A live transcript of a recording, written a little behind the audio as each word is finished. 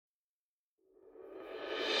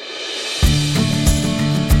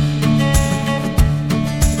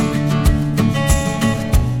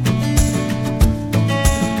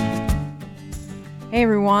Hey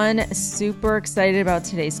everyone, super excited about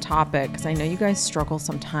today's topic because I know you guys struggle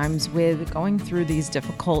sometimes with going through these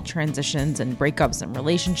difficult transitions and breakups and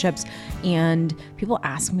relationships. And people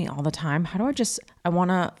ask me all the time, I want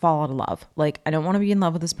to fall out of love. Like, I don't want to be in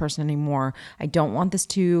love with this person anymore. I don't want this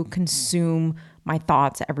to consume my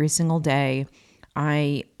thoughts every single day.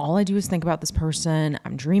 All I do is think about this person.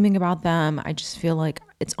 I'm dreaming about them. I just feel like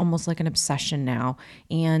it's almost like an obsession now.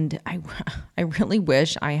 And I really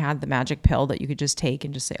wish I had the magic pill that you could just take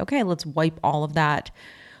and just say, okay, let's wipe all of that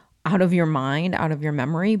out of your mind, out of your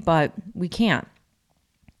memory, but we can't.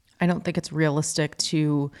 I don't think it's realistic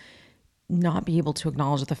to not be able to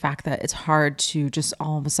acknowledge the fact that it's hard to just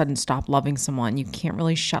all of a sudden stop loving someone. You can't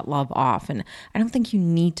really shut love off. And I don't think you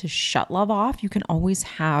need to shut love off. You can always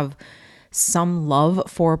have some love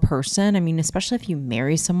for a person. I mean, especially if you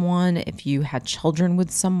marry someone, if you had children with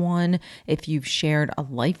someone, if you've shared a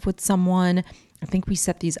life with someone. I think we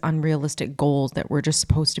set these unrealistic goals that we're just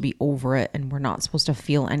supposed to be over it and we're not supposed to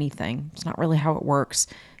feel anything. It's not really how it works.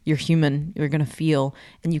 You're human, you're going to feel,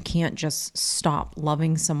 and you can't just stop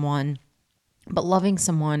loving someone. But loving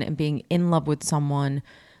someone and being in love with someone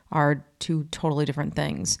are two totally different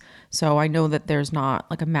things. So I know that there's not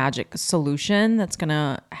like a magic solution that's going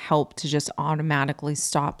to help to just automatically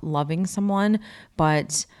stop loving someone,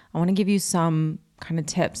 but I want to give you some kind of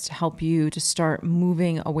tips to help you to start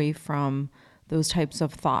moving away from those types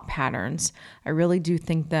of thought patterns. I really do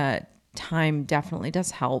think that time definitely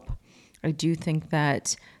does help. I do think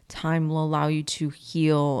that time will allow you to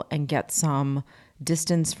heal and get some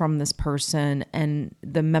distance from this person, and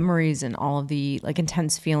the memories and all of the like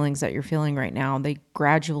intense feelings that you're feeling right now, they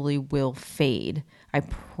gradually will fade. I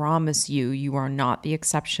promise you, you are not the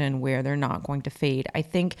exception where they're not going to fade. I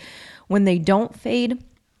think when they don't fade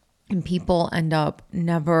and people end up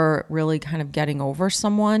never really kind of getting over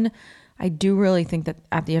someone, I do really think that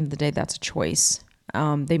at the end of the day, that's a choice.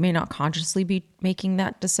 They may not consciously be making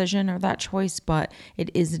that decision or that choice, but it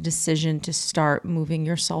is a decision to start moving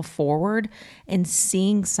yourself forward and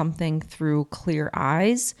seeing something through clear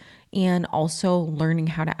eyes, and also learning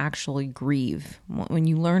how to actually grieve. When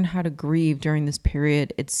you learn how to grieve during this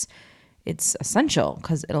period, it's essential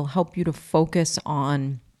because it'll help you to focus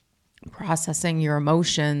on processing your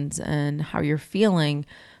emotions and how you're feeling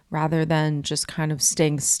rather than just kind of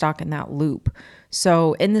staying stuck in that loop.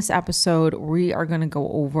 So in this episode, we are going to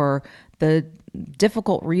go over the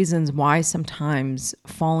difficult reasons why sometimes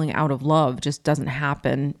falling out of love just doesn't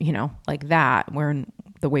happen, like that, where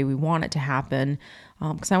the way we want it to happen.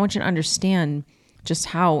 Because I want you to understand just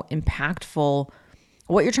how impactful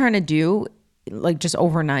what you're trying to do, like just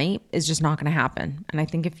overnight, is just not going to happen. And I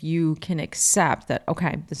think if you can accept that,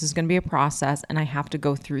 okay, this is going to be a process and I have to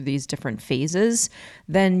go through these different phases,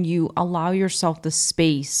 then you allow yourself the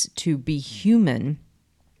space to be human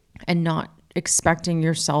and not expecting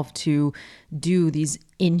yourself to do these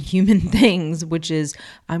inhuman things, which is,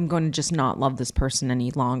 I'm going to just not love this person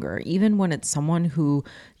any longer. Even when it's someone who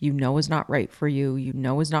you know is not right for you, you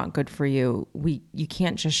know is not good for you, you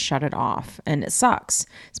can't just shut it off. And it sucks,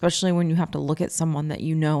 especially when you have to look at someone that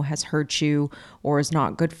you know has hurt you or is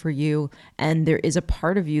not good for you. And there is a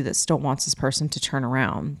part of you that still wants this person to turn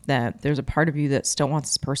around, that there's a part of you that still wants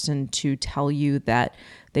this person to tell you that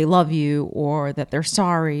they love you, or that they're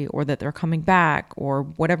sorry, or that they're coming back, or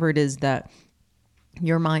whatever it is that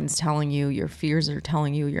your mind's telling you, your fears are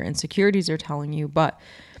telling you, your insecurities are telling you. But,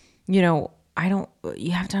 you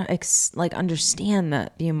have to understand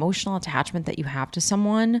that the emotional attachment that you have to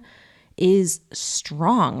someone is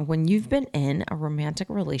strong. When you've been in a romantic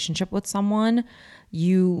relationship with someone,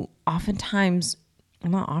 you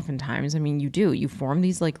you form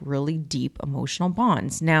these like really deep emotional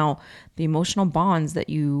bonds. Now, the emotional bonds that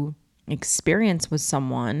you experience with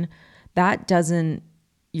someone,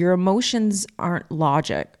 your emotions aren't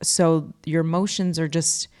logic. So your emotions are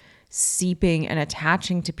just seeping and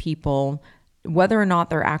attaching to people, whether or not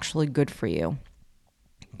they're actually good for you.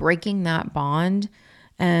 Breaking that bond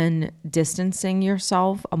and distancing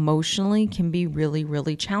yourself emotionally can be really,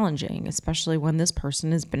 really challenging, especially when this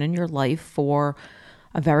person has been in your life for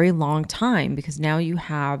a very long time, because now you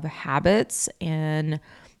have habits and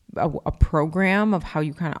a program of how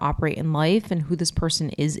you kind of operate in life and who this person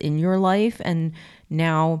is in your life. And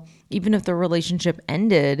now, even if the relationship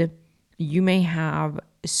ended, you may have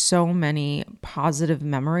so many positive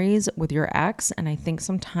memories with your ex. And I think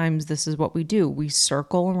sometimes this is what we do. We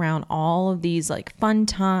circle around all of these like fun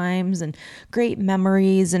times and great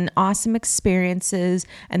memories and awesome experiences.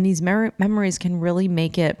 And these memories can really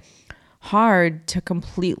make it hard to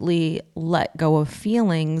completely let go of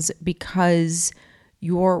feelings, because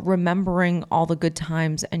you're remembering all the good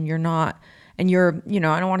times and I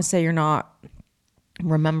don't want to say you're not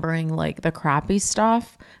remembering like the crappy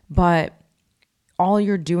stuff, but all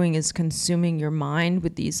you're doing is consuming your mind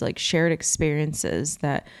with these like shared experiences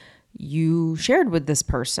that you shared with this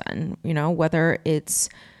person, whether it's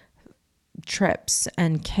trips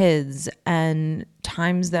and kids and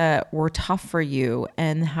times that were tough for you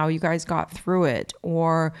and how you guys got through it,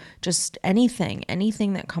 or just anything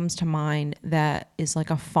that comes to mind that is like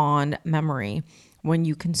a fond memory. When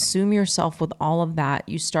you consume yourself with all of that,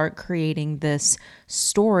 you start creating this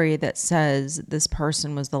story that says, this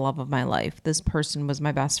person was the love of my life. This person was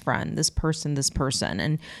my best friend. This person.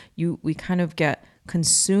 And we kind of get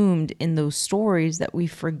consumed in those stories that we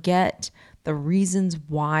forget the reasons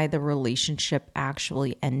why the relationship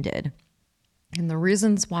actually ended. And the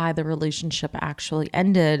reasons why the relationship actually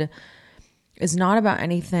ended is not about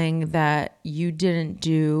anything that you didn't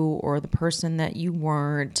do or the person that you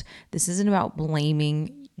weren't. This isn't about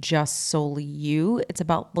blaming just solely you. It's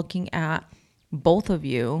about looking at both of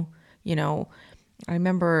you. I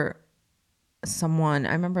remember a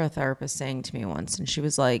therapist saying to me once, and she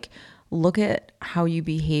was like, look at how you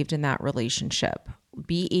behaved in that relationship.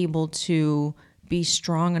 Be able to be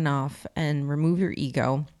strong enough and remove your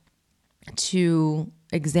ego to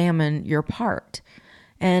examine your part.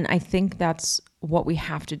 And I think that's what we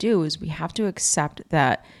have to do, is we have to accept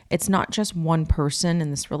that it's not just one person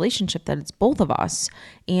in this relationship, that it's both of us.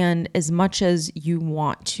 And as much as you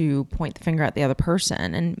want to point the finger at the other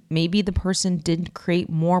person, and maybe the person did create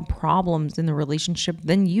more problems in the relationship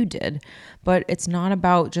than you did, but it's not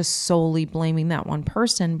about just solely blaming that one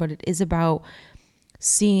person, but it is about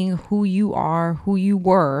seeing who you are, who you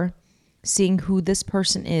were, seeing who this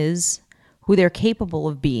person is, who they're capable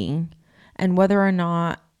of being, and whether or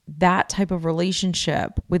not that type of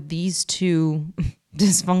relationship with these two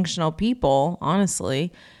dysfunctional people,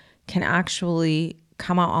 honestly, can actually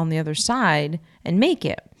come out on the other side and make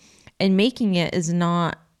it. And making it is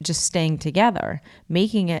not just staying together.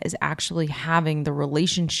 Making it is actually having the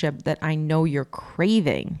relationship that I know you're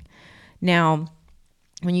craving. Now,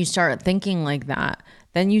 when you start thinking like that,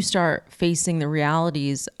 then you start facing the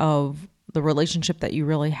realities of the relationship that you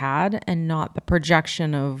really had and not the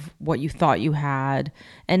projection of what you thought you had.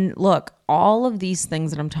 And look, all of these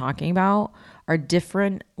things that I'm talking about are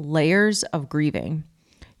different layers of grieving.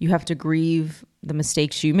 You have to grieve the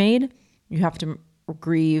mistakes you made. You have to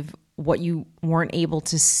grieve what you weren't able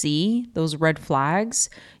to see, those red flags.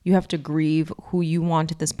 You have to grieve who you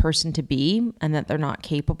wanted this person to be and that they're not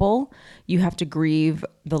capable. You have to grieve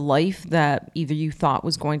the life that either you thought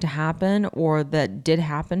was going to happen or that did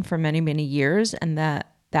happen for many, many years, and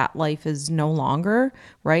that life is no longer,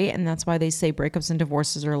 right? And that's why they say breakups and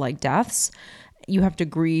divorces are like deaths. You have to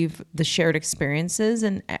grieve the shared experiences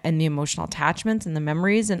and the emotional attachments and the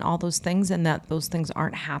memories and all those things, and that those things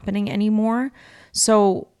aren't happening anymore.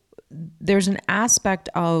 So there's an aspect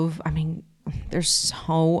of, there's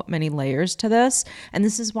so many layers to this. And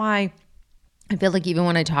this is why I feel like even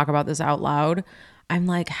when I talk about this out loud, I'm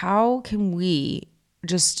like, how can we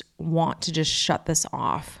just want to just shut this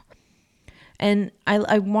off? And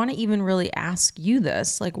I want to even really ask you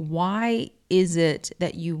this, like, why is it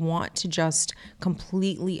that you want to just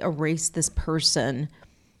completely erase this person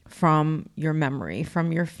from your memory,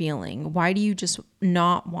 from your feeling? Why do you just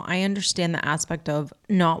not want, I understand the aspect of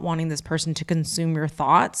not wanting this person to consume your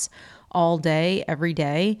thoughts all day, every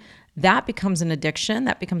day. That becomes an addiction.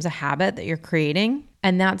 That becomes a habit that you're creating.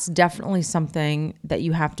 And that's definitely something that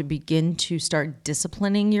you have to begin to start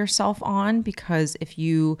disciplining yourself on, because if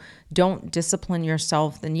you don't discipline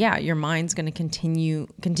yourself, then your mind's going to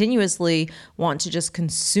continuously want to just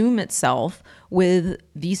consume itself with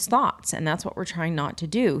these thoughts. And that's what we're trying not to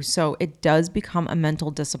do. So it does become a mental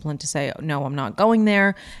discipline to say, no, I'm not going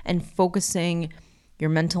there, and focusing your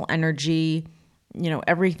mental energy,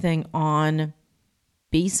 everything on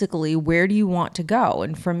basically where do you want to go.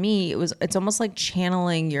 And for me, it's almost like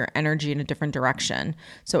channeling your energy in a different direction.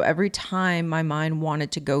 So every time my mind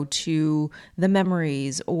wanted to go to the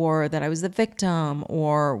memories, or that I was the victim,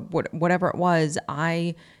 or whatever it was,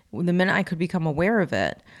 the minute I could become aware of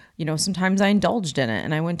it, sometimes I indulged in it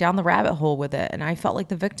and I went down the rabbit hole with it, and I felt like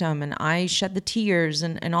the victim and I shed the tears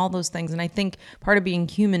and all those things. And I think part of being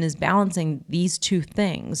human is balancing these two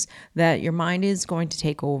things, that your mind is going to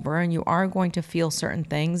take over and you are going to feel certain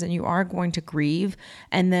things and you are going to grieve,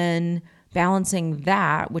 and then balancing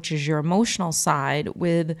that, which is your emotional side,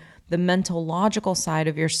 with the mental, logical side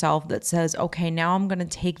of yourself that says, okay, now I'm going to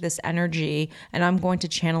take this energy and I'm going to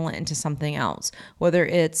channel it into something else, whether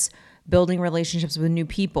it's building relationships with new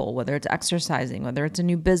people, whether it's exercising, whether it's a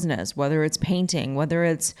new business, whether it's painting, whether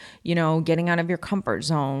it's, getting out of your comfort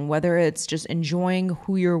zone, whether it's just enjoying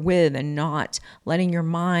who you're with and not letting your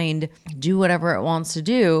mind do whatever it wants to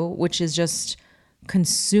do, which is just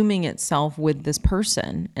consuming itself with this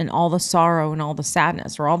person and all the sorrow and all the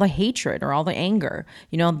sadness or all the hatred or all the anger.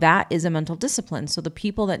 That is a mental discipline. So the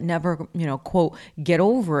people that never, quote, get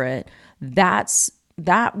over it, that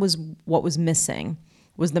was what was missing,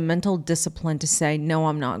 was the mental discipline to say, no,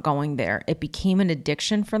 I'm not going there. It became an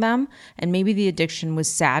addiction for them. And maybe the addiction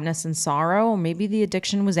was sadness and sorrow, or maybe the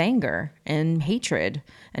addiction was anger and hatred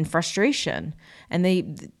and frustration. And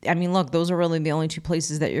look, those are really the only two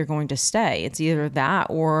places that you're going to stay. It's either that,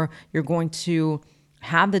 or you're going to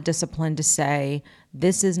have the discipline to say,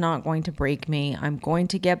 this is not going to break me. I'm going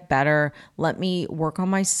to get better. Let me work on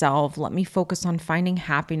myself. Let me focus on finding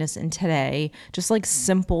happiness in today. Just like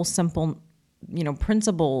simple,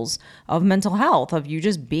 principles of mental health, of you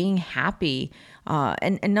just being happy,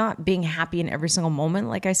 and not being happy in every single moment.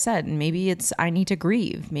 Like I said, maybe it's, I need to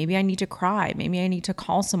grieve. Maybe I need to cry. Maybe I need to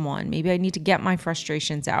call someone. Maybe I need to get my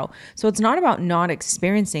frustrations out. So it's not about not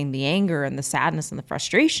experiencing the anger and the sadness and the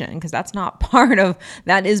frustration, because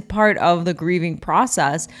that is part of the grieving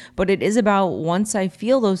process. But it is about, once I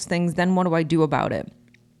feel those things, then what do I do about it?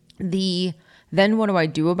 Then what do I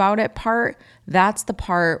do about it part, that's the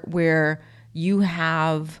part where you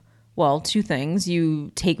have, two things.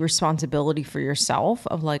 You take responsibility for yourself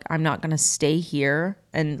of like, I'm not going to stay here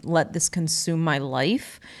and let this consume my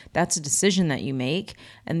life. That's a decision that you make.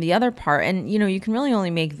 And the other part, and you can really only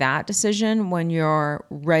make that decision when you're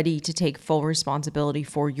ready to take full responsibility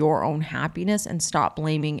for your own happiness and stop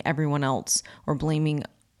blaming everyone else or blaming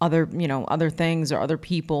other things or other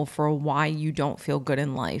people for why you don't feel good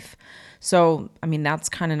in life. So, that's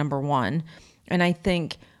kind of number one. And I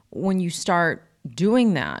think when you start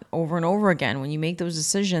doing that over and over again, when you make those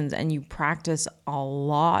decisions and you practice a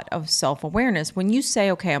lot of self-awareness, when you say,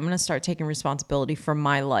 okay, I'm going to start taking responsibility for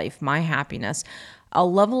my life, my happiness, a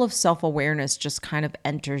level of self-awareness just kind of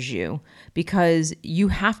enters you, because you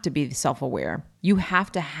have to be self-aware. You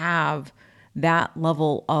have to have that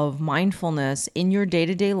level of mindfulness in your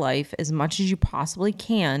day-to-day life as much as you possibly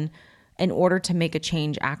can in order to make a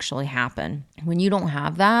change actually happen. When you don't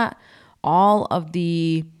have that, all of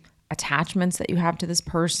the attachments that you have to this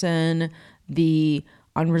person, the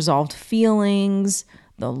unresolved feelings,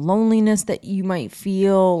 the loneliness that you might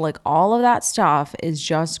feel, like all of that stuff is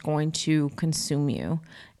just going to consume you,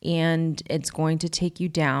 and it's going to take you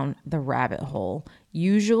down the rabbit hole.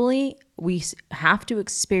 Usually we have to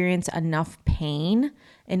experience enough pain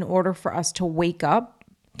in order for us to wake up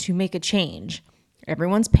to make a change.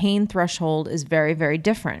 Everyone's pain threshold is very, very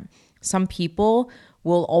different. Some people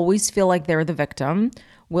will always feel like they're the victim.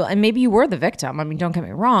 Well, and maybe you were the victim. Don't get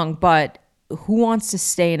me wrong, but who wants to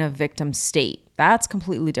stay in a victim state? That's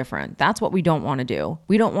completely different. That's what we don't want to do.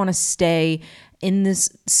 We don't want to stay in this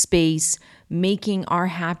space making our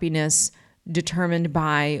happiness determined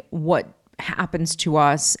by what happens to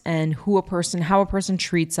us and how a person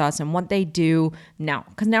treats us and what they do now.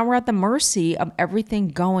 Because now we're at the mercy of everything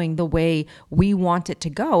going the way we want it to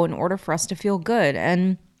go in order for us to feel good.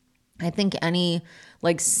 And I think any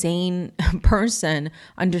sane person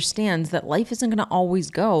understands that life isn't going to always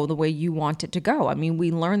go the way you want it to go.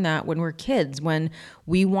 We learn that when we're kids, when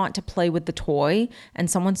we want to play with the toy and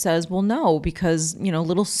someone says, well, no, because,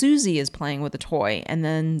 little Susie is playing with the toy. And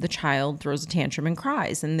then the child throws a tantrum and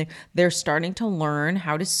cries. And they're starting to learn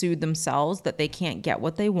how to soothe themselves, that they can't get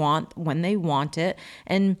what they want when they want it.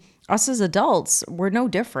 And us as adults, we're no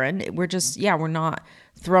different. We're just, we're not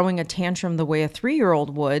throwing a tantrum the way a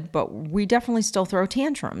 3-year-old would, but we definitely still throw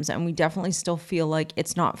tantrums, and we definitely still feel like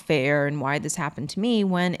it's not fair and why this happened to me,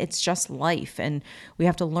 when it's just life, and we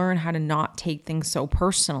have to learn how to not take things so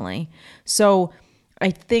personally. So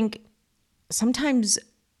I think sometimes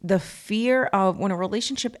the fear of when a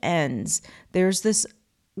relationship ends, there's this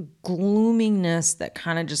gloominess that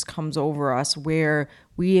kind of just comes over us where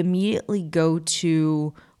we immediately go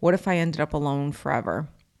to, what if I ended up alone forever?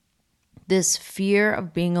 This fear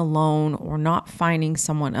of being alone or not finding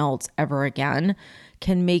someone else ever again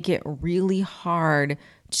can make it really hard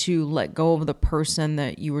to let go of the person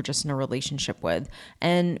that you were just in a relationship with.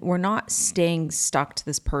 And we're not staying stuck to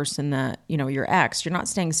this person that, your ex. You're not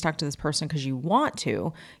staying stuck to this person because you want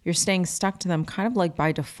to. You're staying stuck to them kind of like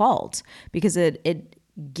by default, because it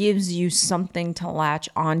gives you something to latch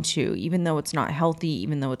onto, even though it's not healthy,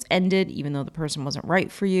 even though it's ended, even though the person wasn't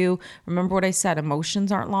right for you. Remember what I said,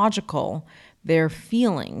 emotions aren't logical. They're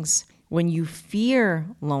feelings. When you fear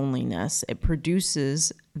loneliness, it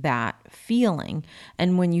produces that feeling.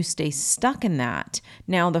 And when you stay stuck in that,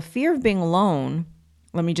 now the fear of being alone,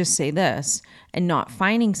 let me just say this, and not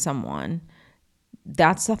finding someone,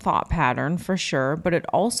 that's a thought pattern for sure, but it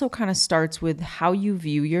also kind of starts with how you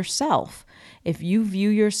view yourself. If you view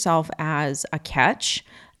yourself as a catch,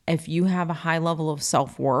 if you have a high level of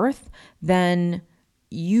self-worth, then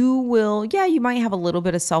you will, you might have a little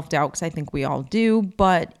bit of self-doubt, because I think we all do,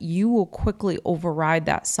 but you will quickly override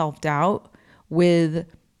that self-doubt with,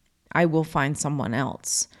 I will find someone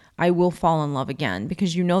else. I will fall in love again,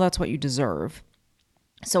 because you know that's what you deserve.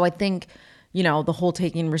 So I think, the whole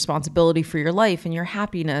taking responsibility for your life and your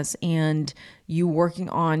happiness and you working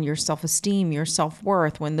on your self-esteem, your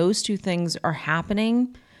self-worth, when those two things are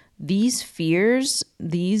happening, these fears,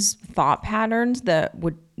 these thought patterns that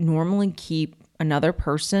would normally keep another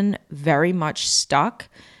person very much stuck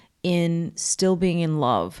in still being in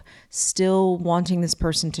love, still wanting this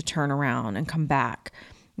person to turn around and come back.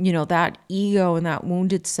 That ego and that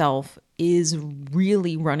wounded self is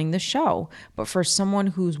really running the show. But for someone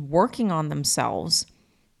who's working on themselves,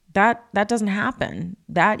 that doesn't happen.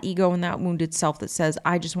 That ego and that wounded self that says,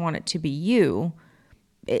 I just want it to be you,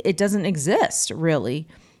 it doesn't exist really.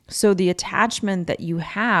 So the attachment that you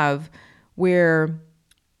have where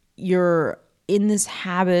you're in this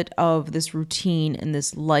habit of this routine and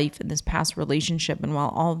this life and this past relationship, and while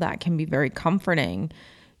all of that can be very comforting,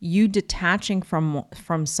 you detaching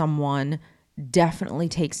from someone definitely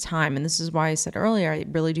takes time. And this is why I said earlier, I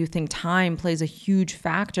really do think time plays a huge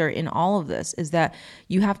factor in all of this, is that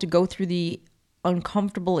you have to go through the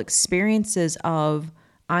uncomfortable experiences of,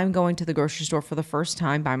 I'm going to the grocery store for the first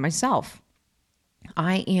time by myself.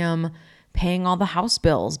 I am paying all the house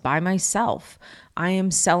bills by myself. I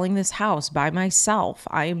am selling this house by myself.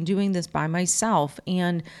 I am doing this by myself.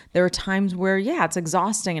 And there are times where, it's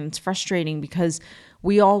exhausting and it's frustrating, because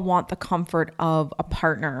we all want the comfort of a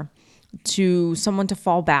partner, to someone to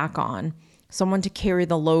fall back on, someone to carry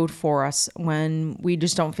the load for us when we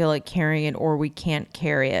just don't feel like carrying it or we can't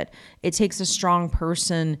carry it. It takes a strong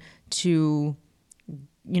person to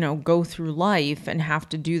go through life and have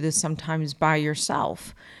to do this sometimes by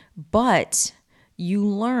yourself. But you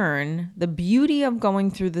learn, the beauty of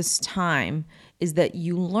going through this time is that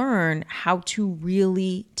you learn how to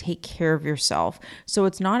really take care of yourself. So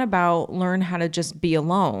it's not about learn how to just be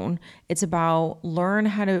alone. It's about learn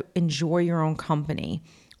how to enjoy your own company.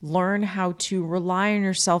 Learn how to rely on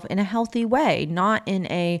yourself in a healthy way, not in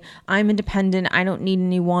a, I'm independent, I don't need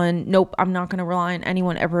anyone. Nope, I'm not going to rely on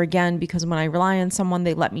anyone ever again, because when I rely on someone,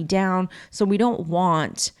 they let me down. So we don't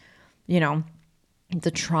want, the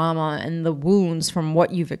trauma and the wounds from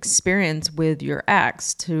what you've experienced with your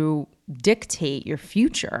ex to dictate your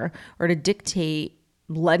future, or to dictate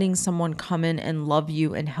letting someone come in and love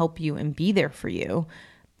you and help you and be there for you.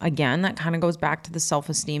 Again, that kind of goes back to the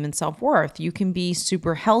self-esteem and self-worth. You can be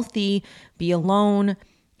super healthy, be alone,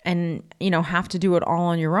 and, have to do it all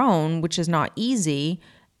on your own, which is not easy.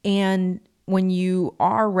 And when you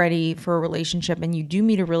are ready for a relationship and you do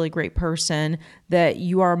meet a really great person, that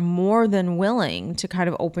you are more than willing to kind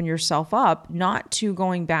of open yourself up, not to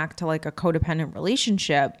going back to like a codependent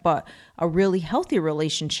relationship, but a really healthy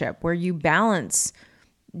relationship where you balance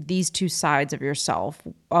these two sides of yourself,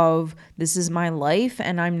 of this is my life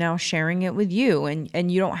and I'm now sharing it with you.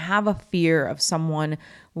 And you don't have a fear of someone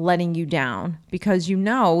letting you down, because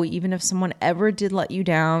even if someone ever did let you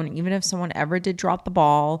down, even if someone ever did drop the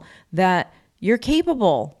ball, that you're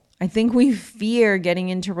capable. I think we fear getting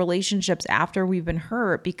into relationships after we've been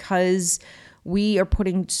hurt, because we are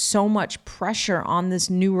putting so much pressure on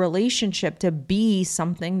this new relationship to be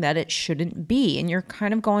something that it shouldn't be. And you're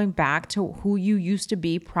kind of going back to who you used to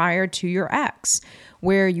be prior to your ex,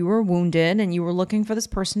 where you were wounded and you were looking for this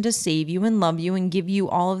person to save you and love you and give you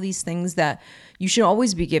all of these things that you should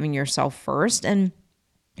always be giving yourself first. And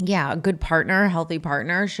a good partner, a healthy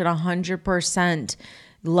partner should 100%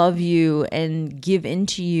 love you and give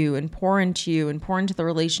into you and pour into the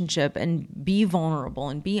relationship and be vulnerable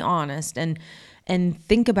and be honest and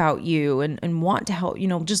think about you and want to help,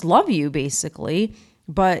 just love you basically.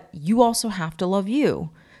 But you also have to love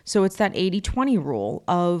you. So it's that 80-20 rule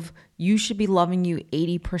of you should be loving you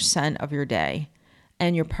 80% of your day,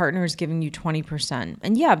 and your partner is giving you 20%.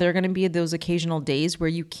 And there are going to be those occasional days where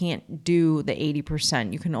you can't do the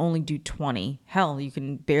 80%. You can only do 20. Hell, you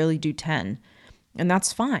can barely do 10. And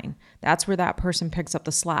that's fine. That's where that person picks up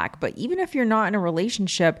the slack. But even if you're not in a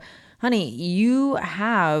relationship, honey, you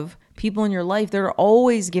have people in your life that are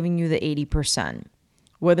always giving you the 80%,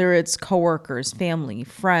 whether it's coworkers, family,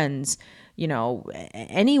 friends,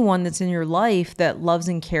 anyone that's in your life that loves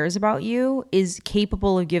and cares about you is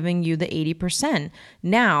capable of giving you the 80%.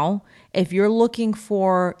 Now, if you're looking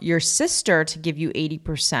for your sister to give you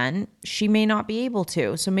 80%, she may not be able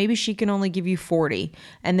to. So maybe she can only give you 40.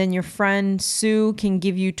 And then your friend Sue can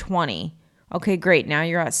give you 20. Okay, great. Now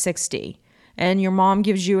you're at 60. And your mom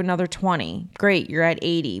gives you another 20. Great, you're at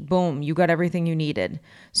 80. Boom, you got everything you needed.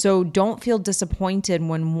 So don't feel disappointed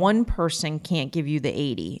when one person can't give you the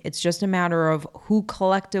 80. It's just a matter of who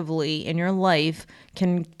collectively in your life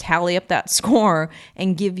can tally up that score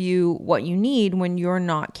and give you what you need when you're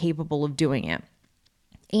not capable of doing it.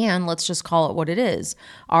 And let's just call it what it is.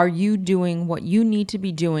 Are you doing what you need to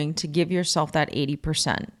be doing to give yourself that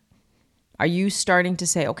 80%? Are you starting to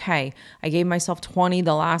say, okay, I gave myself 20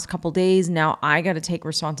 the last couple days. Now I got to take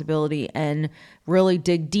responsibility and really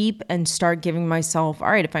dig deep and start giving myself, all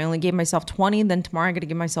right, if I only gave myself 20, then tomorrow I got to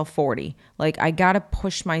give myself 40. Like I got to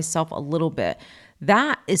push myself a little bit.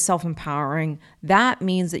 That is self-empowering. That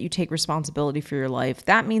means that you take responsibility for your life.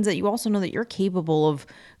 That means that you also know that you're capable of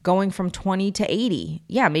going from 20 to 80.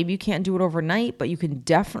 Yeah, maybe you can't do it overnight, but you can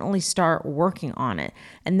definitely start working on it.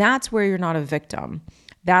 And that's where you're not a victim.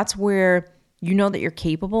 That's where you know that you're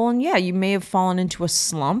capable. And yeah, you may have fallen into a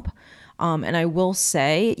slump. And I will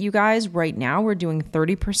say, you guys, right now we're doing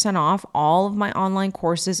 30% off all of my online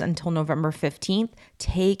courses until November 15th.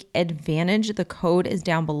 Take advantage. The code is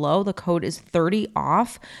down below. The code is 30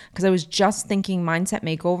 off because I was just thinking Mindset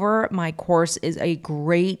Makeover, my course is a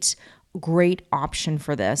great option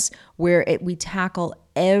for this, where we tackle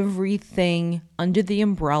everything under the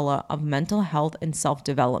umbrella of mental health and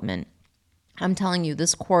self-development. I'm telling you,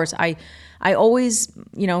 this course, I always,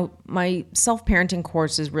 my self-parenting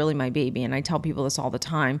course is really my baby. And I tell people this all the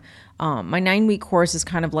time. My 9-week course is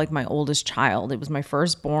kind of like my oldest child. It was my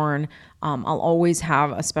firstborn. I'll always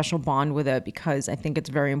have a special bond with it because I think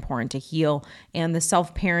it's very important to heal. And the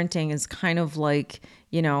self-parenting is kind of like,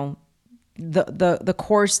 the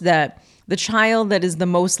course that the child that is the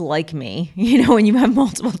most like me, when you have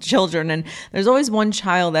multiple children, and there's always one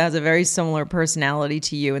child that has a very similar personality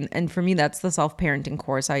to you. And for me, that's the self-parenting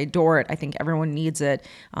course. I adore it. I think everyone needs it.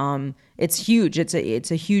 It's huge. It's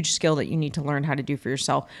a huge skill that you need to learn how to do for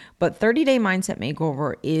yourself. But 30-day Mindset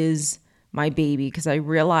Makeover is my baby because I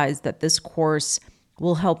realized that this course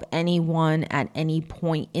will help anyone at any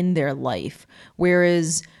point in their life.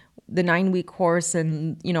 Whereas the 9-week course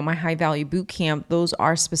and, my high value boot camp, those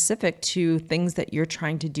are specific to things that you're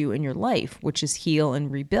trying to do in your life, which is heal and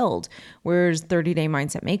rebuild. Whereas 30-day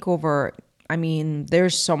Mindset Makeover,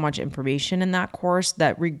 there's so much information in that course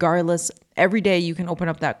that regardless, every day you can open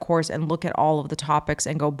up that course and look at all of the topics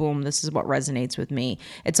and go, boom, this is what resonates with me.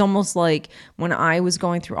 It's almost like when I was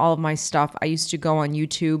going through all of my stuff, I used to go on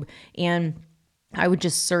YouTube and I would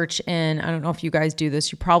just search in, I don't know if you guys do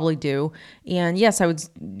this, you probably do. And yes, I would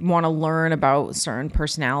want to learn about certain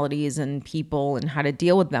personalities and people and how to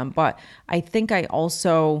deal with them. But I think I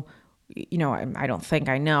also, I don't think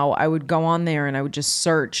I know, I would go on there and I would just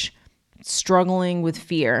search struggling with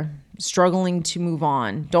fear, struggling to move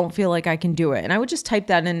on, don't feel like I can do it. And I would just type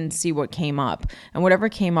that in and see what came up. And whatever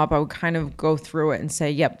came up, I would kind of go through it and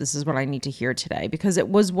say, yep, this is what I need to hear today, because it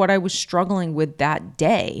was what I was struggling with that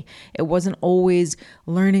day. It wasn't always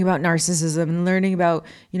learning about narcissism and learning about,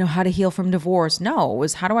 how to heal from divorce. No, it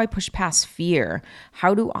was how do I push past fear?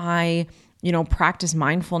 How do I practice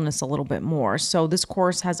mindfulness a little bit more. So this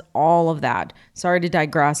course has all of that. Sorry to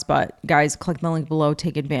digress, but guys, click the link below,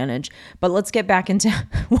 take advantage. But let's get back into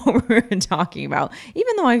what we were talking about,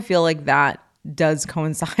 even though I feel like that does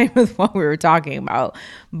coincide with what we were talking about.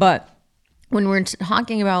 But when we're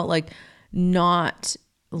talking about like not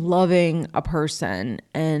loving a person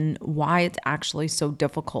and why it's actually so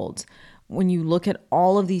difficult, when you look at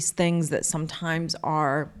all of these things that sometimes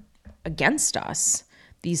are against us,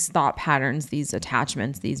 these thought patterns, these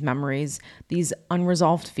attachments, these memories, these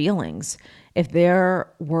unresolved feelings. If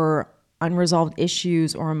there were unresolved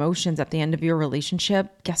issues or emotions at the end of your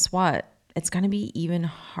relationship, guess what? It's going to be even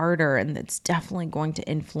harder, and it's definitely going to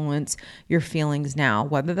influence your feelings now,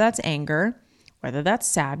 whether that's anger, whether that's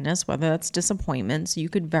sadness, whether that's disappointment. So you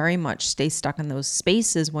could very much stay stuck in those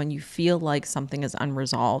spaces when you feel like something is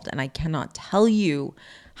unresolved. And I cannot tell you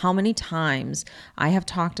how many times I have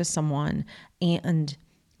talked to someone and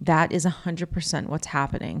that is 100% what's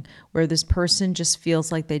happening, where this person just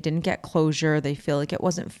feels like they didn't get closure. They feel like it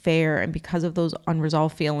wasn't fair. And because of those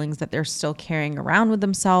unresolved feelings that they're still carrying around with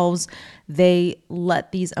themselves, they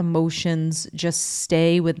let these emotions just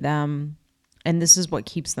stay with them. And this is what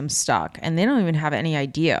keeps them stuck. And they don't even have any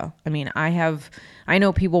idea. I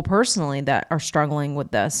know people personally that are struggling with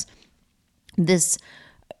this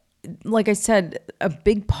like I said, a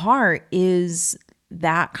big part is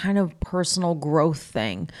that kind of personal growth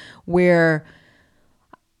thing where,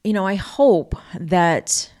 I hope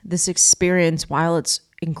that this experience, while it's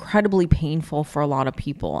incredibly painful for a lot of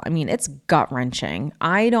people, I mean, it's gut wrenching.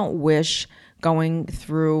 I don't wish going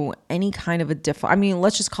through any kind of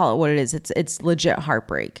let's just call it what it is. It's legit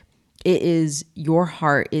heartbreak. It is, your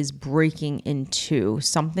heart is breaking in two.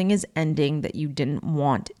 Something is ending that you didn't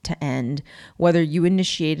want to end, whether you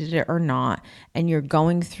initiated it or not. And you're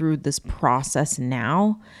going through this process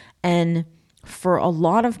now. And for a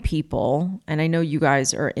lot of people, and I know you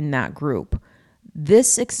guys are in that group,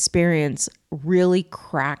 this experience really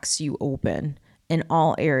cracks you open in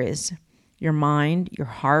all areas. Your mind, your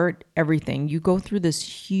heart, everything. You go through this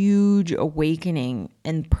huge awakening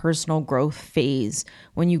and personal growth phase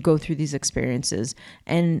when you go through these experiences.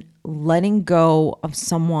 And letting go of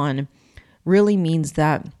someone really means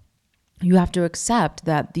that you have to accept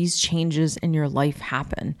that these changes in your life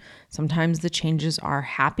happen. Sometimes the changes are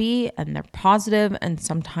happy and they're positive, and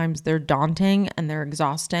sometimes they're daunting and they're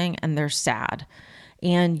exhausting and they're sad.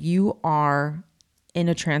 And you are in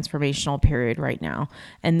a transformational period right now.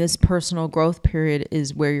 And this personal growth period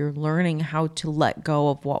is where you're learning how to let go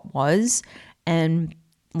of what was, and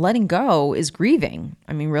letting go is grieving.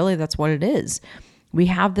 I mean, really, that's what it is. We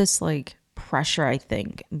have this like pressure, I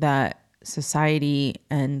think, that society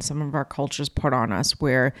and some of our cultures put on us,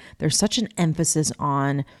 where there's such an emphasis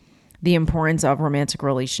on the importance of romantic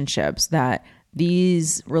relationships, that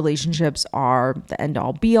these relationships are the end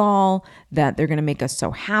all be all, that they're going to make us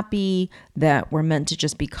so happy, that we're meant to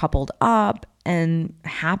just be coupled up. And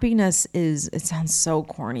happiness it sounds so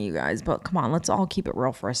corny, you guys, but come on, let's all keep it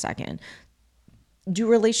real for a second. Do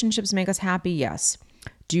relationships make us happy? Yes.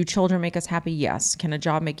 Do children make us happy? Yes. Can a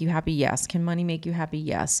job make you happy? Yes. Can money make you happy?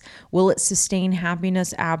 Yes. Will it sustain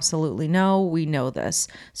happiness? Absolutely no. We know this.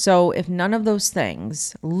 So if none of those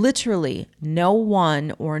things, literally no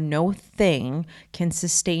one or no thing can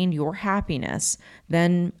sustain your happiness,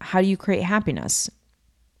 then how do you create happiness?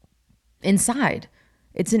 Inside.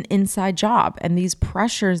 It's an inside job. And these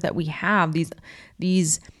pressures that we have,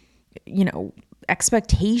 these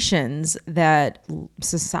expectations that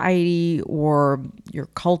society or your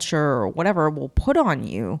culture or whatever will put on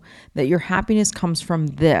you, that your happiness comes from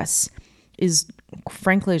this, is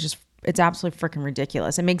frankly it's absolutely freaking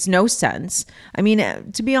ridiculous. It makes no sense. I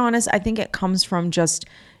mean, to be honest, I think it comes from just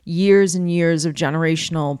years and years of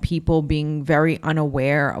generational people being very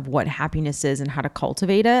unaware of what happiness is and how to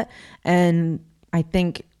cultivate it. And I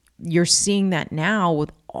think you're seeing that now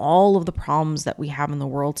with all of the problems that we have in the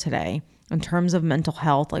world today. In terms of mental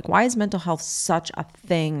health, like, why is mental health such a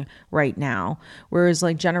thing right now? Whereas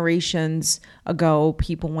like generations ago,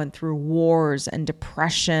 people went through wars and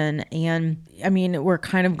depression. And I mean, we're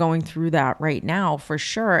kind of going through that right now for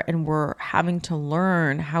sure. And we're having to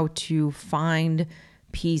learn how to find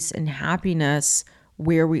peace and happiness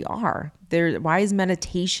where we are. Why is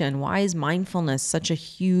meditation, why is mindfulness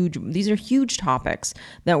these are huge topics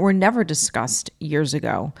that were never discussed years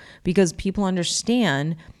ago, because people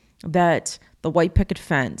understand that the white picket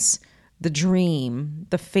fence, the dream,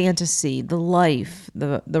 the fantasy, the life,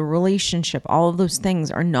 the relationship, all of those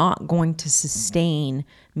things are not going to sustain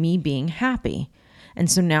me being happy.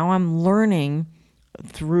 And so now I'm learning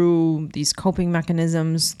through these coping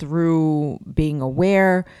mechanisms, through being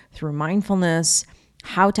aware, through mindfulness,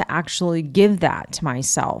 how to actually give that to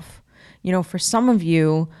myself. For some of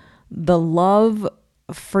you, the love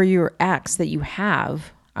for your ex that you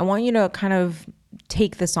have, I want you to kind of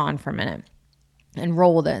take this on for a minute and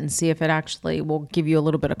roll with it and see if it actually will give you a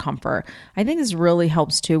little bit of comfort. I think this really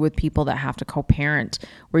helps too with people that have to co-parent,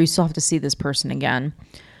 where you still have to see this person again.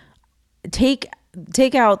 Take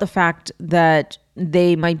out the fact that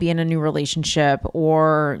they might be in a new relationship,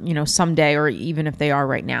 or, someday, or even if they are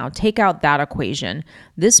right now. Take out that equation.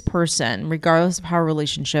 This person, regardless of how a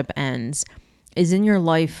relationship ends, is in your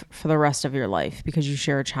life for the rest of your life, because you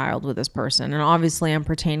share a child with this person. And obviously I'm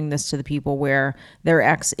pertaining this to the people where their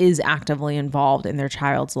ex is actively involved in their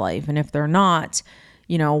child's life. And if they're not,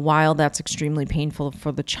 while that's extremely painful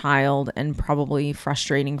for the child and probably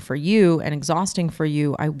frustrating for you and exhausting for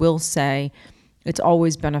you, I will say it's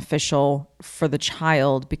always beneficial for the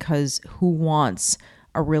child, because who wants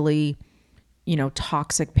a really,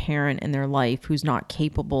 toxic parent in their life who's not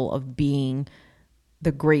capable of being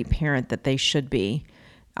the great parent that they should be?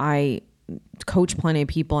 I coach plenty of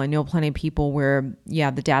people. I know plenty of people where,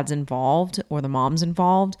 the dad's involved or the mom's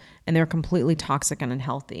involved, and they're completely toxic and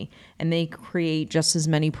unhealthy. And they create just as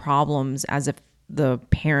many problems as if the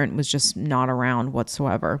parent was just not around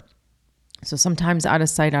whatsoever. So sometimes out of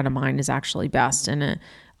sight, out of mind is actually best. And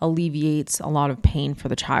alleviates a lot of pain for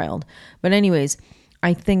the child. But anyways,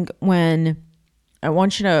 I think I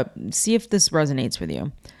want you to see if this resonates with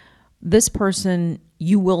you. This person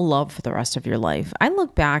you will love for the rest of your life. I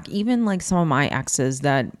look back, even like some of my exes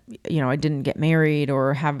that, I didn't get married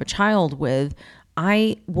or have a child with,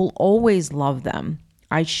 I will always love them.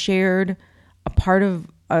 I shared a part of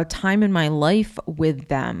a time in my life with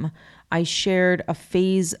them. I shared a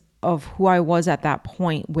phase of who I was at that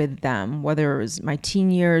point with them, whether it was my teen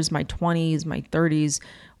years, my 20s, my 30s.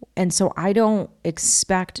 And so I don't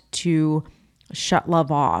expect to shut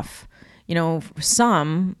love off. For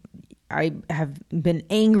some, I have been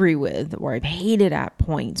angry with, or I've hated at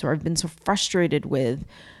points, or I've been so frustrated with,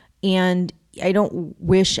 and I don't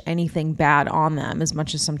wish anything bad on them, as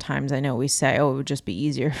much as sometimes I know we say, it would just be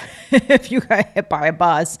easier if you got hit by a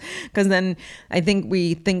bus, because then I think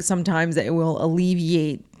we think sometimes that it will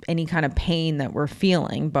alleviate any kind of pain that we're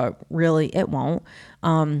feeling, but really it won't.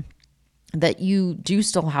 That you do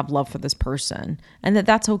still have love for this person, and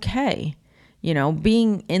that's okay.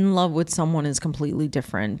 Being in love with someone is completely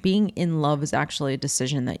different. Being in love is actually a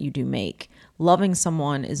decision that you do make. Loving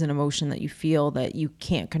someone is an emotion that you feel that you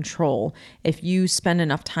can't control. If you spend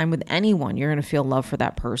enough time with anyone, you're going to feel love for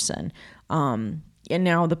that person. And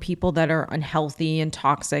now the people that are unhealthy and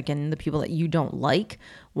toxic and the people that you don't like,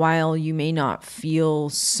 while you may not feel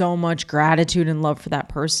so much gratitude and love for that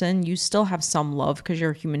person, you still have some love because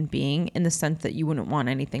you're a human being, in the sense that you wouldn't want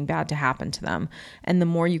anything bad to happen to them. And the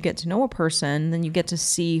more you get to know a person, then you get to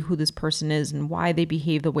see who this person is and why they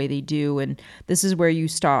behave the way they do. And this is where you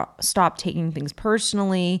stop taking things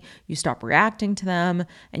personally, you stop reacting to them,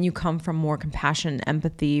 and you come from more compassion and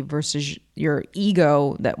empathy versus your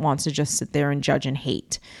ego that wants to just sit there and judge and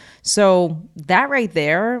hate. So that right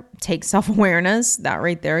there takes self-awareness. That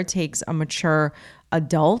right there takes a mature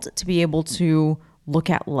adult to be able to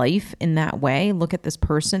look at life in that way, look at this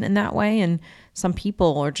person in that way. And some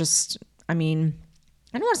people are just, I don't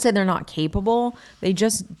want to say they're not capable. They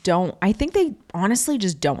just don't. I think they honestly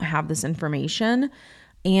just don't have this information.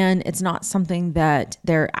 And it's not something that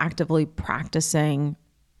they're actively practicing,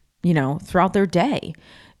 throughout their day.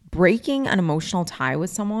 Breaking an emotional tie with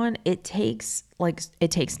someone, it takes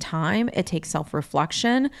time, it takes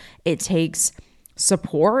self-reflection, it takes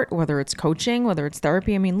support, whether it's coaching, whether it's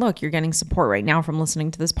therapy. Look, you're getting support right now from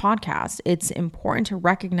listening to this podcast. It's important to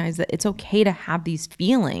recognize that it's okay to have these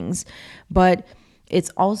feelings, but it's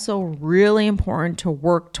also really important to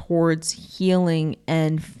work towards healing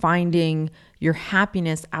and finding your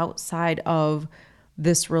happiness outside of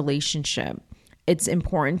this relationship. It's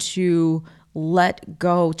important to let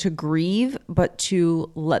go, to grieve, but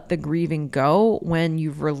to let the grieving go when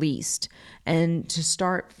you've released, and to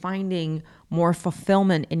start finding more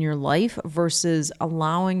fulfillment in your life versus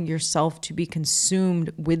allowing yourself to be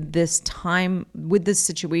consumed with this time, with this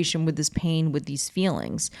situation, with this pain, with these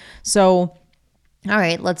feelings. So all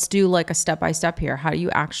right, let's do like a step-by-step here. How do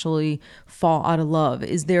you actually fall out of love?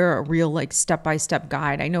 Is there a real step-by-step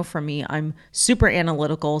guide? I know for me, I'm super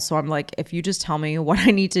analytical. So I'm like, if you just tell me what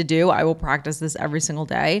I need to do, I will practice this every single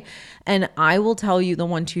day. And I will tell you the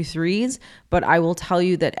 1, 2, 3s, but I will tell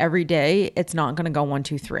you that every day it's not going to go 1,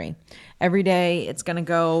 2, 3. Every day it's going to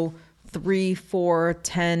go 3, 4,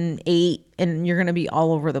 10, 8, and you're going to be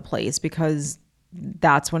all over the place, because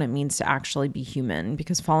that's what it means to actually be human.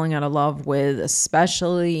 Because falling out of love with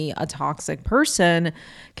especially a toxic person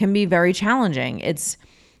can be very challenging.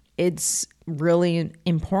 It's really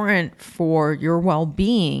important for your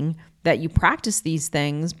well-being that you practice these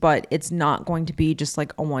things, but it's not going to be just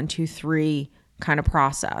like a 1, 2, 3 kind of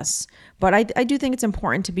process. But I do think it's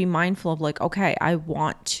important to be mindful of okay, I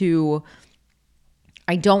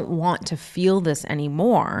don't want to feel this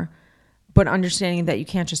anymore, but understanding that you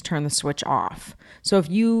can't just turn the switch off. So if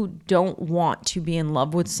you don't want to be in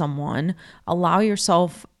love with someone, allow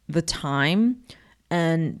yourself the time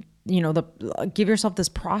and, give yourself this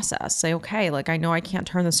process. Say, okay, I know I can't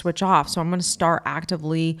turn the switch off, so I'm going to start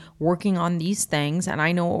actively working on these things. And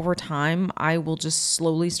I know over time, I will just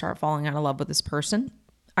slowly start falling out of love with this person.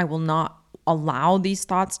 I will not allow these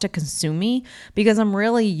thoughts to consume me, because I'm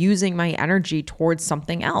really using my energy towards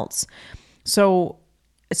something else. So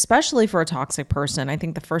especially for a toxic person, I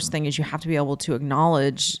think the first thing is you have to be able to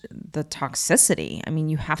acknowledge the toxicity.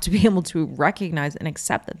 You have to be able to recognize and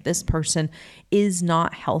accept that this person is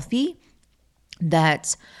not healthy,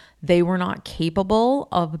 that they were not capable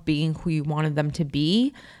of being who you wanted them to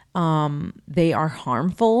be. They are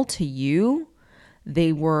harmful to you.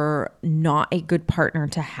 They were not a good partner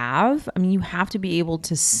to have. You have to be able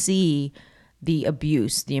to see the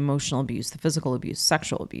abuse, the emotional abuse, the physical abuse,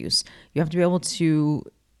 sexual abuse. You have to be able to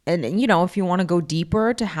And, if you want to go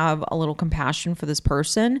deeper to have a little compassion for this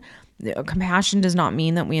person, compassion does not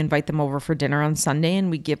mean that we invite them over for dinner on Sunday and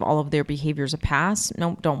we give all of their behaviors a pass.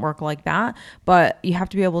 No, don't work like that. But you have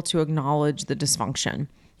to be able to acknowledge the dysfunction.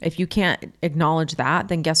 If you can't acknowledge that,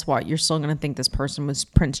 then guess what? You're still going to think this person was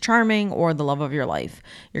Prince Charming or the love of your life.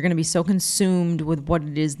 You're going to be so consumed with what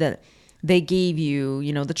it is that they gave you,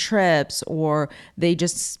 the trips, or they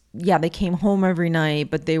just, they came home every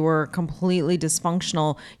night, but they were completely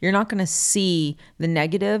dysfunctional. You're not going to see the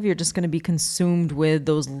negative. You're just going to be consumed with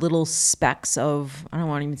those little specks of, I don't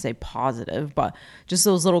want to even say positive, but just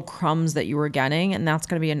those little crumbs that you were getting. And that's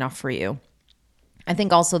going to be enough for you. I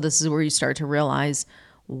think also this is where you start to realize,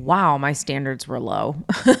 wow, my standards were low.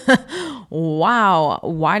 Wow,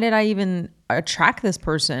 why did I even attract this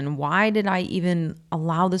person? Why did I even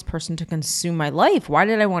allow this person to consume my life? Why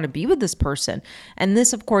did I want to be with this person? And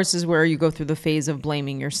this, of course, is where you go through the phase of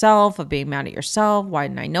blaming yourself, of being mad at yourself. Why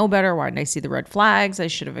didn't I know better? Why didn't I see the red flags? I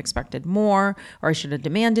should have expected more, or I should have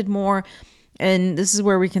demanded more. And this is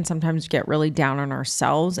where we can sometimes get really down on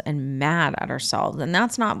ourselves and mad at ourselves. And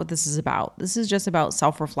that's not what this is about. This is just about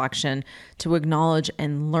self-reflection, to acknowledge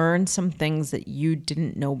and learn some things that you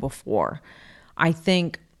didn't know before. I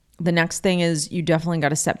think the next thing is you definitely got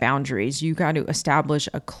to set boundaries. You got to establish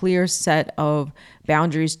a clear set of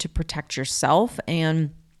boundaries to protect yourself.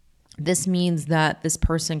 And this means that this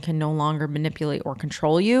person can no longer manipulate or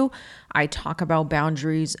control you. I talk about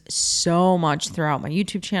boundaries so much throughout my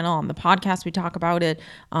YouTube channel. On the podcast, we talk about it.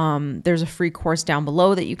 There's a free course down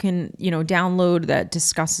below that you can, download that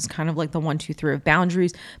discusses kind of like the 1, 2, 3 of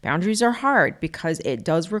boundaries. Boundaries are hard because it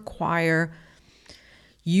does require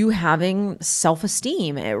you having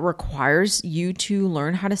self-esteem. It requires you to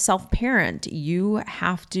learn how to self-parent. You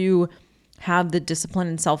have to have the discipline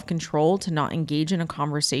and self-control to not engage in a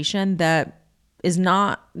conversation that is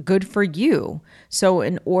not good for you. So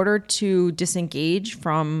in order to disengage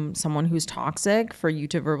from someone who's toxic, for you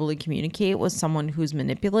to verbally communicate with someone who's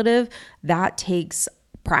manipulative, that takes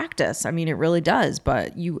practice. I mean, it really does,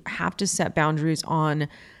 but you have to set boundaries on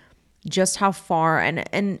just how far.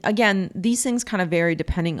 And again, these things kind of vary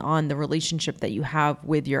depending on the relationship that you have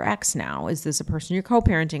with your ex now. Is this a person you're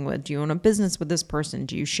co-parenting with? Do you own a business with this person?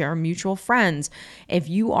 Do you share mutual friends? If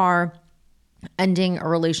you are ending a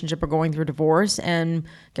relationship or going through divorce, and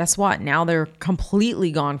guess what? Now they're completely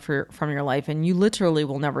gone from your life and you literally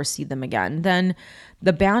will never see them again. Then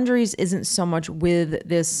the boundaries isn't so much with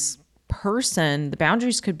this person. The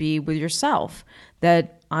boundaries could be with yourself,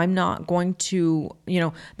 that I'm not going to,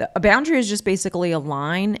 a boundary is just basically a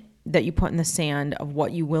line that you put in the sand of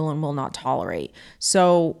what you will and will not tolerate.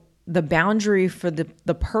 So the boundary for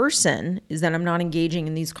the person is that I'm not engaging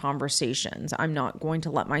in these conversations. I'm not going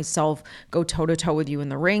to let myself go toe to toe with you in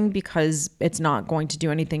the ring, because it's not going to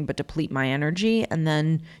do anything but deplete my energy. And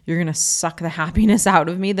then you're going to suck the happiness out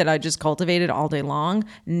of me that I just cultivated all day long.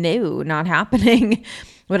 No, not happening.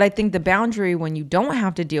 But I think the boundary, when you don't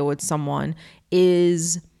have to deal with someone,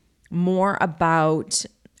 is more about,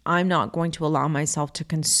 I'm not going to allow myself to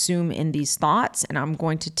consume in these thoughts, and I'm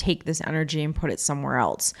going to take this energy and put it somewhere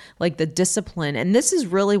else. Like the discipline, and this is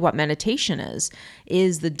really what meditation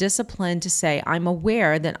is the discipline to say, I'm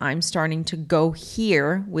aware that I'm starting to go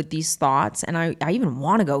here with these thoughts, and I even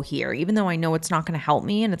want to go here, even though I know it's not going to help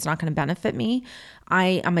me and it's not going to benefit me.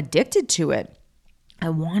 I'm addicted to it. I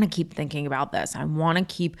want to keep thinking about this. I want to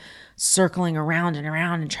keep circling around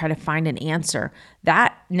and try to find an answer.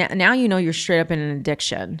 That now you're straight up in an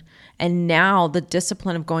addiction. And now the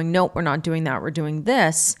discipline of going, nope, we're not doing that, we're doing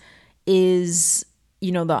this, is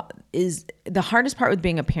the hardest part with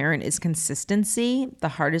being a parent is consistency. The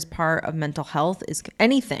hardest part of mental health is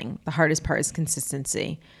anything. The hardest part is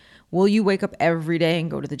consistency. Will you wake up every day and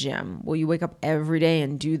go to the gym? Will you wake up every day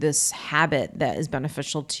and do this habit that is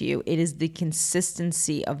beneficial to you? It is the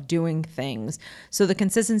consistency of doing things. So the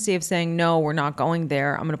consistency of saying, no, we're not going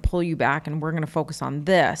there. I'm going to pull you back and we're going to focus on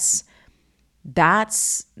this.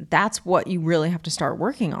 That's what you really have to start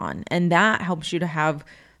working on. And that helps you to have,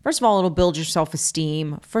 first of all, it'll build your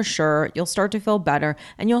self-esteem for sure. You'll start to feel better,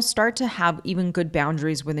 and you'll start to have even good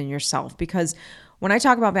boundaries within yourself. Because when I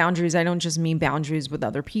talk about boundaries, I don't just mean boundaries with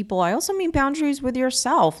other people. I also mean boundaries with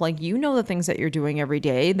yourself. Like, the things that you're doing every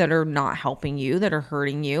day that are not helping you, that are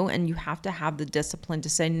hurting you. And you have to have the discipline to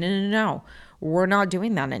say, no, we're not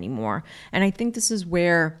doing that anymore. And I think this is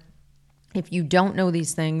where, if you don't know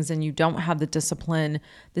these things and you don't have the discipline,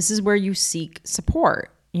 this is where you seek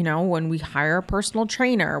support. When we hire a personal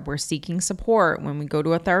trainer, we're seeking support. When we go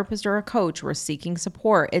to a therapist or a coach, we're seeking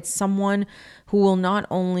support. It's someone who will not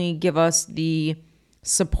only give us the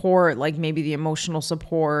support, like maybe the emotional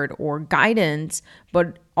support or guidance,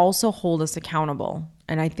 but also hold us accountable.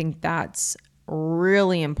 And I think that's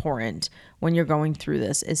really important when you're going through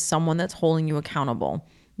this, is someone that's holding you accountable.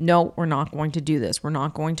 No, we're not going to do this. We're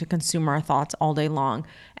not going to consume our thoughts all day long.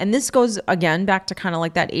 And this goes again back to kind of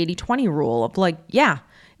like that 80-20 rule of like, yeah,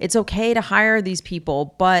 it's okay to hire these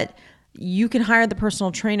people, but you can hire the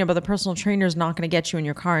personal trainer, but the personal trainer is not going to get you in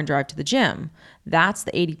your car and drive to the gym. That's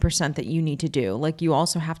the 80% that you need to do. Like, you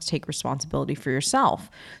also have to take responsibility for yourself.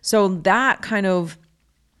 So that kind of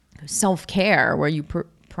self-care where you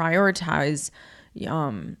prioritize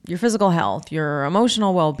your physical health, your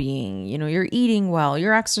emotional well-being, you're eating well,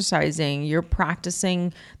 you're exercising, you're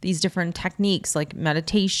practicing these different techniques like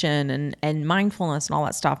meditation and mindfulness and all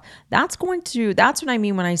that stuff. That's what I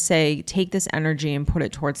mean when I say take this energy and put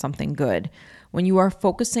it towards something good. When you are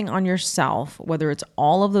focusing on yourself, whether it's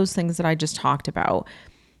all of those things that I just talked about,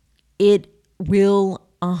 it will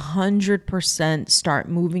 100% start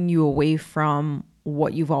moving you away from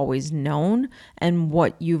what you've always known and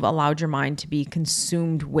what you've allowed your mind to be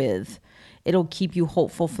consumed with. It'll keep you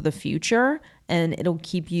hopeful for the future, and it'll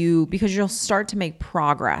keep you, because you'll start to make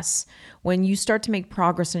progress. When you start to make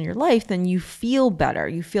progress in your life, then you feel better.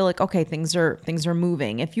 You feel like, okay, things are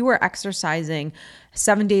moving. If you were exercising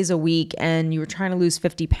 7 days a week and you were trying to lose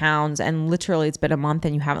 50 pounds and literally it's been a month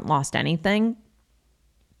and you haven't lost anything,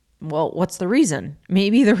 well, what's the reason?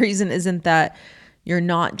 Maybe the reason isn't that you're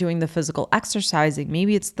not doing the physical exercising.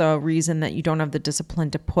 Maybe it's the reason that you don't have the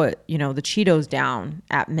discipline to put, the Cheetos down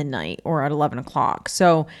at midnight or at 11 o'clock.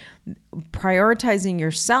 So prioritizing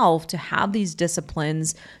yourself to have these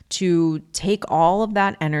disciplines, to take all of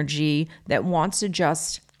that energy that wants to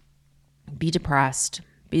just be depressed,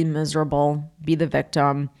 be miserable, be the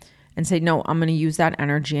victim, and say, no, I'm going to use that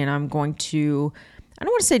energy and I'm going to, I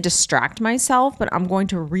don't want to say distract myself, but I'm going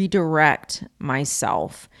to redirect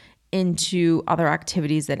myself into other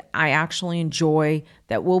activities that I actually enjoy,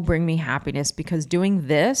 that will bring me happiness. Because doing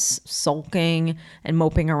this, sulking and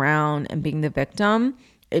moping around and being the victim,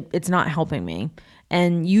 it's not helping me.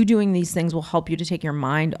 And you doing these things will help you to take your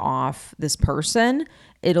mind off this person.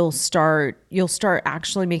 You'll start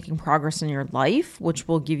actually making progress in your life, which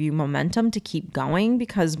will give you momentum to keep going.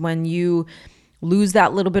 Because when you lose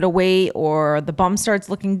that little bit of weight, or the bum starts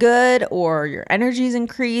looking good, or your energy's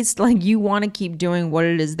increased, like, you want to keep doing what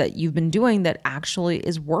it is that you've been doing that actually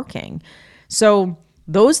is working. So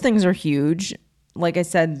those things are huge. Like I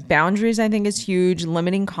said, boundaries, I think, is huge.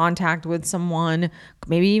 Limiting contact with someone,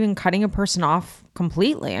 maybe even cutting a person off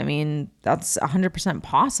completely. I mean, that's 100%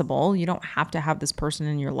 possible. You don't have to have this person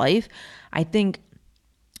in your life. I think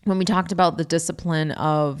when we talked about the discipline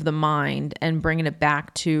of the mind and bringing it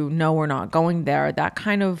back to, no, we're not going there, that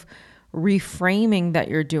kind of reframing that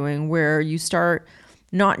you're doing, where you start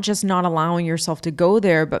not just not allowing yourself to go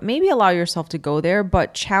there, but maybe allow yourself to go there,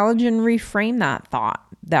 but challenge and reframe that thought,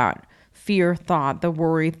 that fear thought, the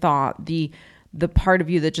worry thought, the part of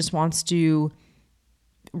you that just wants to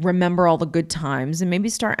remember all the good times, and maybe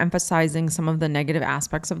start emphasizing some of the negative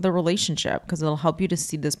aspects of the relationship, because it'll help you to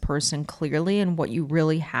see this person clearly and what you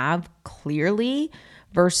really have clearly,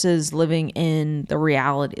 versus living in the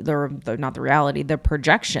reality, the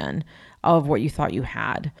projection of what you thought you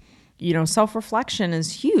had. Self-reflection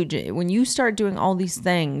is huge. When you start doing all these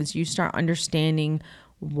things, you start understanding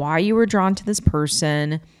why you were drawn to this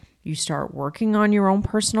person. You start working on your own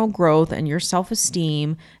personal growth and your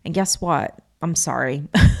self-esteem. And guess what? I'm sorry,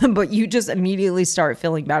 but you just immediately start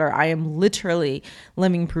feeling better. I am literally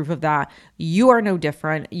living proof of that. You are no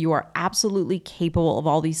different. You are absolutely capable of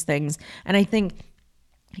all these things. And I think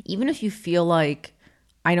even if you feel like,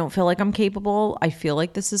 I don't feel like I'm capable, I feel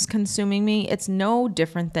like this is consuming me, it's no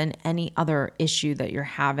different than any other issue that you're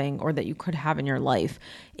having or that you could have in your life.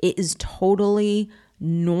 It is totally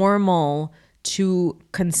normal to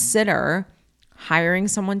consider hiring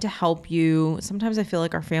someone to help you. Sometimes I feel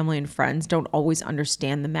like our family and friends don't always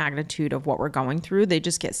understand the magnitude of what we're going through. They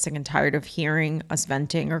just get sick and tired of hearing us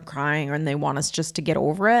venting or crying, and they want us just to get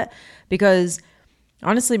over it, because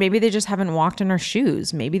honestly, maybe they just haven't walked in our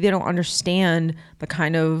shoes. Maybe they don't understand the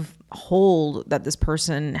kind of hold that this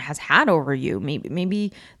person has had over you.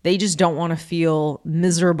 Maybe they just don't want to feel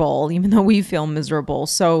miserable, even though we feel miserable.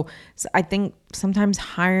 So I think sometimes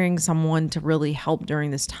hiring someone to really help during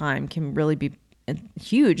this time can really be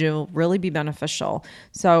huge. It will really be beneficial.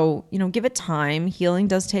 So, give it time. Healing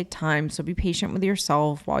does take time. So be patient with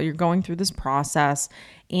yourself while you're going through this process.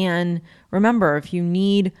 And remember, if you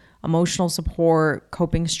need emotional support,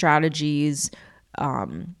 coping strategies,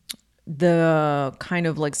 the kind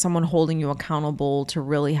of like someone holding you accountable to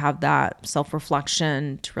really have that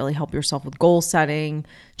self-reflection, to really help yourself with goal setting,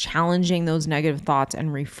 challenging those negative thoughts and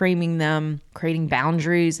reframing them, creating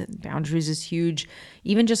boundaries. Boundaries is huge.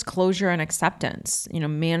 Even just closure and acceptance.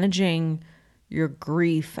 Managing your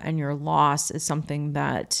grief and your loss is something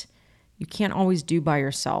that you can't always do by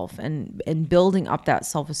yourself, and building up that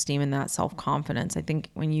self-esteem and that self-confidence. I think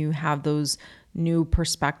when you have those new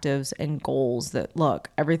perspectives and goals that, look,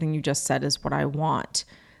 everything you just said is what I want,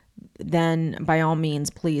 then by all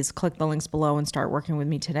means, please click the links below and start working with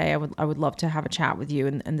me today. I would love to have a chat with you.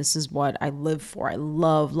 And this is what I live for. I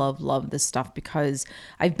love this stuff because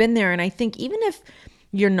I've been there. And I think even if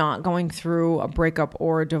you're not going through a breakup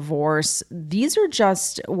or a divorce, these are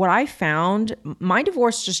just what I found. My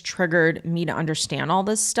divorce just triggered me to understand all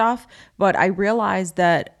this stuff. But I realized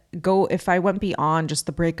that if I went beyond just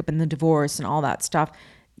the breakup and the divorce and all that stuff,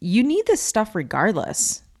 you need this stuff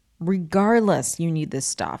regardless. You need this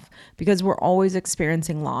stuff because we're always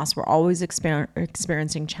experiencing loss. We're always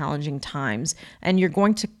experiencing challenging times, and you're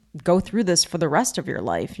going to go through this for the rest of your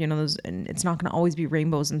life. And it's not going to always be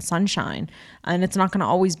rainbows and sunshine, and it's not going to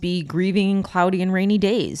always be grieving, cloudy and rainy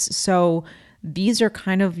days. So these are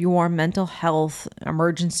kind of your mental health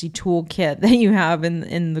emergency toolkit that you have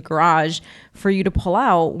in the garage for you to pull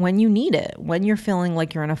out when you need it, when you're feeling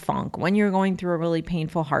like you're in a funk, when you're going through a really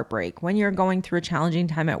painful heartbreak, when you're going through a challenging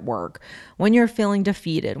time at work, when you're feeling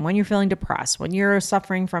defeated, when you're feeling depressed, when you're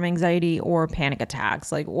suffering from anxiety or panic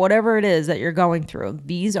attacks, like whatever it is that you're going through,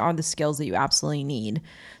 these are the skills that you absolutely need.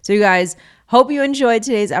 So you guys, hope you enjoyed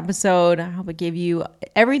today's episode. I hope it gave you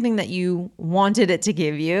everything that you wanted it to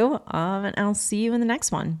give you. And I'll see you in the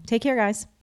next one. Take care, guys.